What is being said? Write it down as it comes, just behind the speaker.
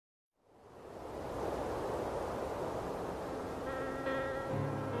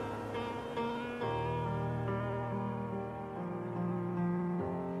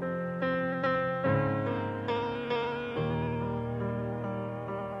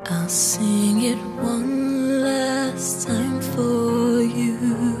I'll sing it one last time for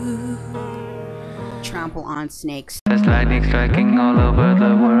you. Trample on snakes. There's lightning striking all over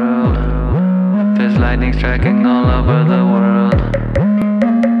the world. There's lightning striking all over the world.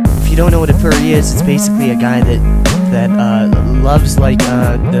 If you don't know what a furry is, it's basically a guy that loves like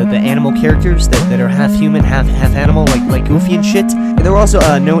the animal characters that are half human, half animal, like Goofy and shit. And they're also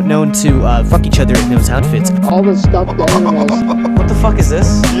known to fuck each other in those outfits. All the stuffed animals. What the fuck is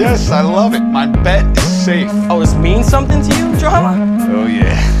this? Yes, I love it. My bet is safe. Oh, this means something to you, Drama? Oh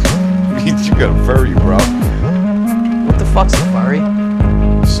yeah. Means you got a furry, bro. What the fuck's a furry?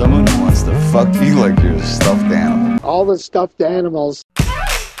 Someone who wants to fuck you like you're a stuffed animal. All the stuffed animals.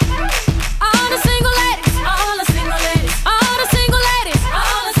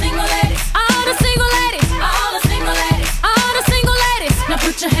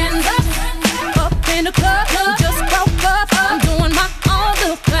 Put your hands up in the club, just broke up. I'm doing my own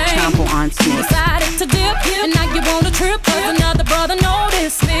little thing. Trample on snakes. Decided to dip, and now you want a trip, cause another brother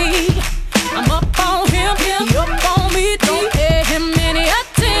noticed me. I'm up on him, he up on me. Don't pay him any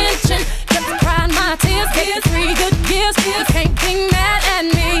attention. Just crying my tears, get 3 good years. You can't be mad at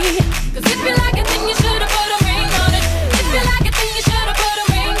me. Cause if you like it, then you should've put a ring on it. If you like it, then you should've put a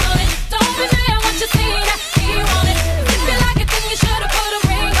ring on it. Don't be mad what you see that he want it. If you like it, then you should've put a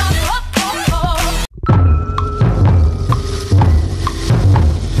ring on it.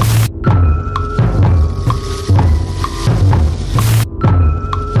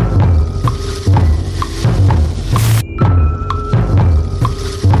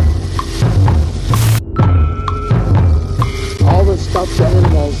 All the stuffed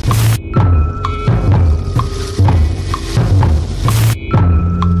animals.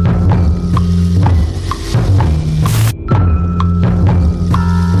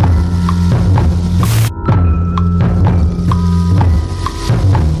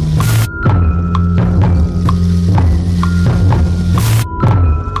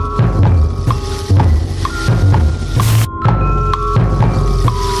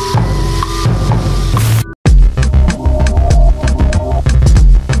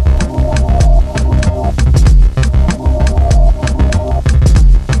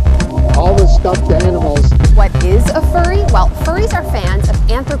 What is a furry? Well, furries are fans of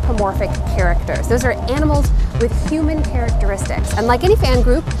anthropomorphic characters. Those are animals with human characteristics. And like any fan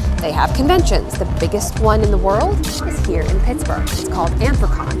group, they have conventions. The biggest one in the world is here in Pittsburgh. It's called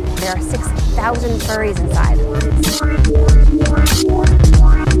Anthrocon. There are 6,000 furries inside.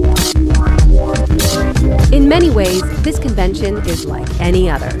 In many ways, this convention is like any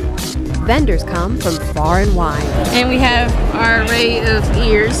other. Vendors come from far and wide. And we have our array of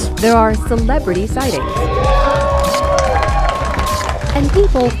ears. There are celebrity sightings. And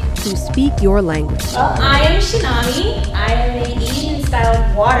people who speak your language. I am Shinami. I am an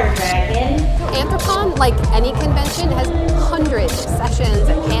Asian-style water dragon. Anthrocon, like any convention, has hundreds of sessions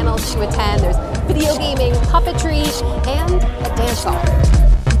and panels to attend. There's video gaming, puppetry, and a dance-off.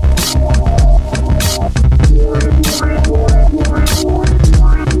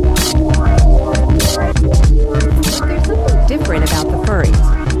 There's something different about the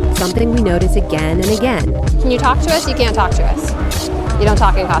furries. Something we notice again and again. Can you talk to us? You can't talk to us. You don't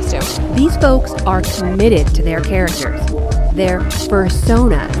talk in costume. These folks are committed to their characters, their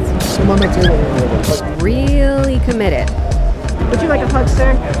personas. Really committed. Would you like a hug,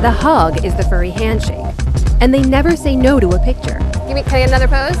 sir? The hug is the furry handshake. And they never say no to a picture. Can I get another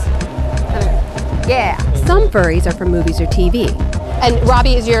pose? Yeah. Some furries are from movies or TV. And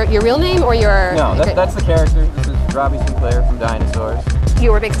Robbie is your real name or your... No, that's the character. This is Robbie Sinclair from Dinosaurs.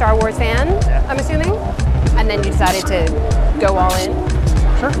 You were a big Star Wars fan, yeah. I'm assuming? And then you decided to go all in?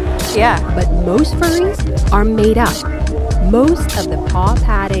 Sure. Yeah. But most furries are made up. Most of the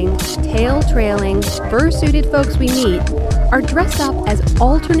paw-patting, tail-trailing, fur-suited folks we meet are dressed up as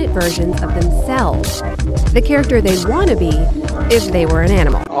alternate versions of themselves. The character they'd want to be if they were an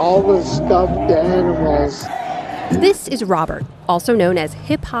animal. All the stuffed animals. This is Robert, also known as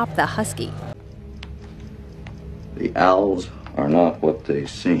Hip Hop the Husky. The owls are not what they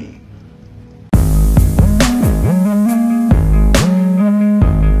seem.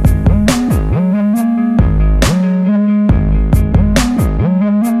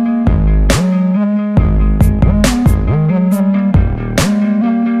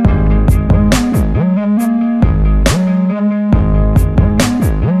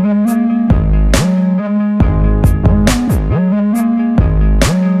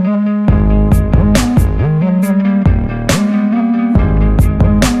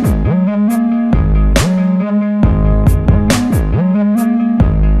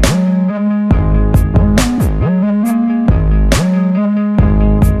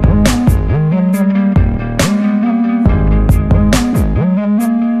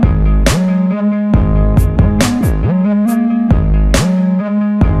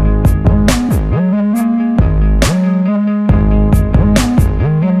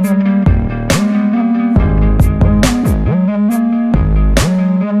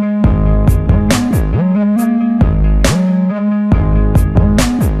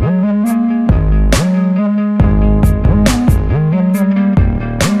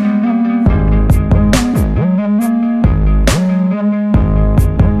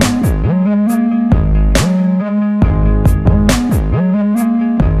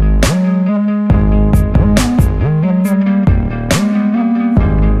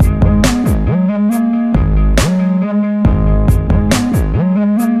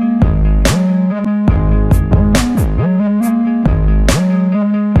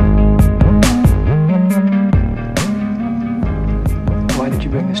 Why did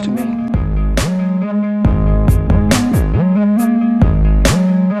you bring this to me?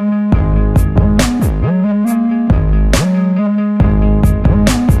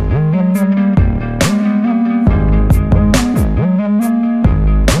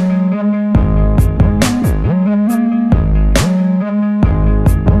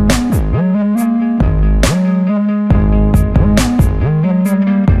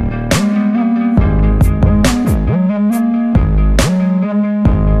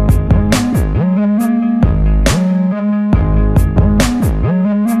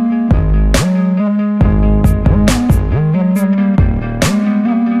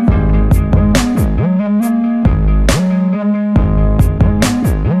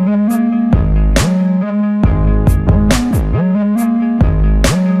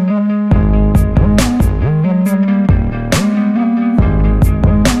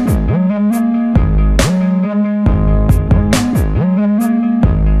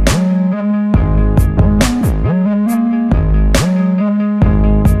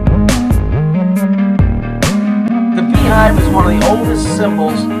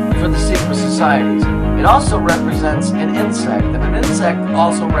 Symbols for the secret societies. It also represents an insect, and an insect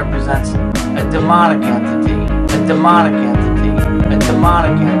also represents a demonic entity, a demonic entity, a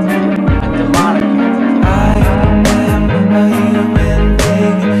demonic entity, a demonic entity. I am a human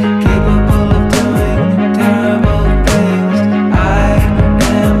being capable of doing terrible things. I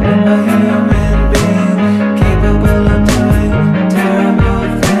am a human being capable of doing terrible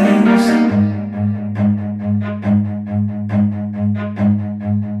things.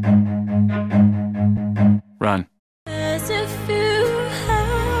 Run.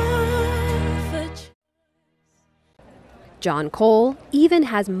 John Cole even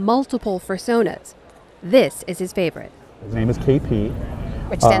has multiple personas. This is his favorite. His name is KP.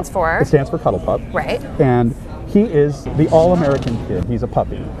 Which stands for? It stands for Cuddle Pup. Right. And he is the all-American kid. He's a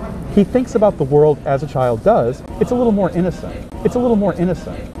puppy. He thinks about the world as a child does. It's a little more innocent. It's a little more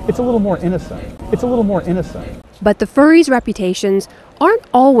innocent. It's a little more innocent. It's a little more innocent. But the furries' reputations aren't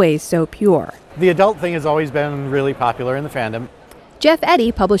always so pure. The adult thing has always been really popular in the fandom. Jeff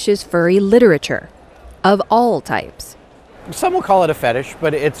Eddy publishes furry literature of all types. Some will call it a fetish,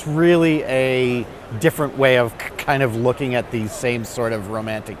 but it's really a different way of kind of looking at these same sort of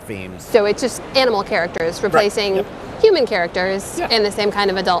romantic themes. So it's just animal characters replacing Right. human characters in the same kind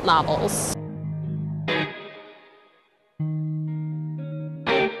of adult novels.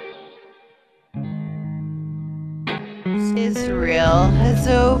 Israel has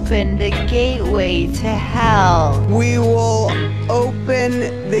opened a gateway to hell. We will open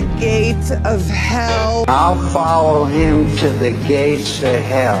the gates of hell. I'll follow him to the gates of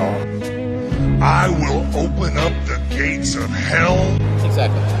hell. I will open up the gates of hell.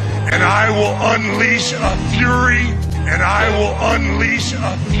 Exactly. And I will unleash a fury. And I will unleash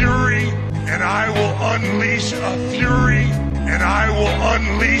a fury. And I will unleash a fury. And I will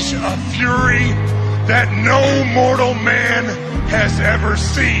unleash a fury that no mortal man has ever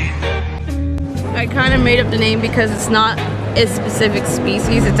seen. I kind of made up the name because it's not a specific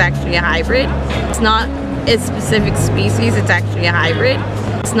species, it's actually a hybrid. It's not a specific species, it's actually a hybrid.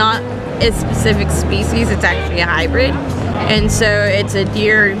 It's not a specific species, it's actually a hybrid. And so it's a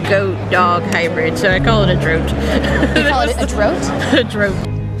deer, goat, dog hybrid, so I call it a droat. You call it a droat? A droat.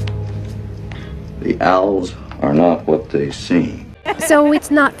 The owls are not what they seem. So it's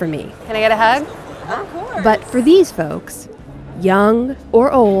not for me. Can I get a hug? But for these folks, young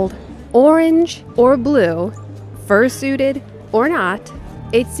or old, orange or blue, fursuited or not,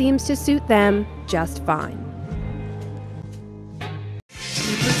 it seems to suit them just fine.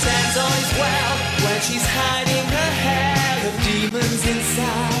 She pretends all is well when she's hiding her hell of demons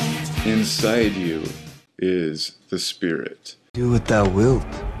inside. Inside you is the spirit. Do what thou wilt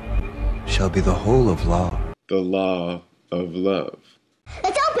shall be the whole of law. The law of love.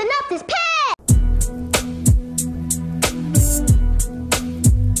 Let's open up this pit!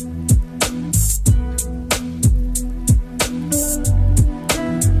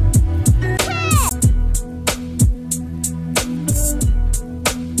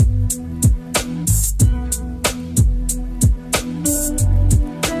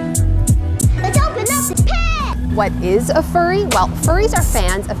 What is a furry? Well, furries are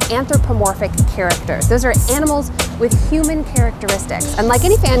fans of anthropomorphic characters. Those are animals with human characteristics. And like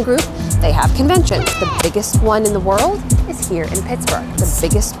any fan group, they have conventions. The biggest one in the world is here in Pittsburgh. The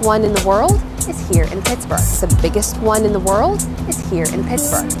biggest one in the world is here in Pittsburgh. The biggest one in the world is here in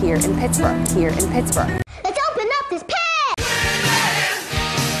Pittsburgh. Here in Pittsburgh. Here in Pittsburgh. Let's open up this pit!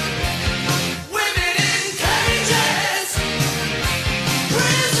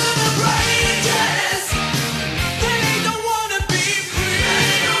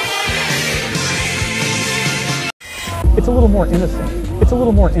 It's a little more innocent. It's a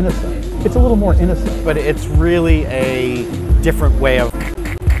little more innocent. It's a little more innocent. But it's really a different way of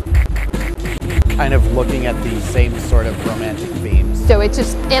kind of looking at the same sort of romantic themes. So it's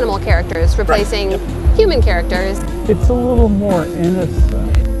just animal characters replacing human characters. It's a little more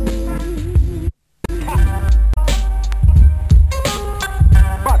innocent.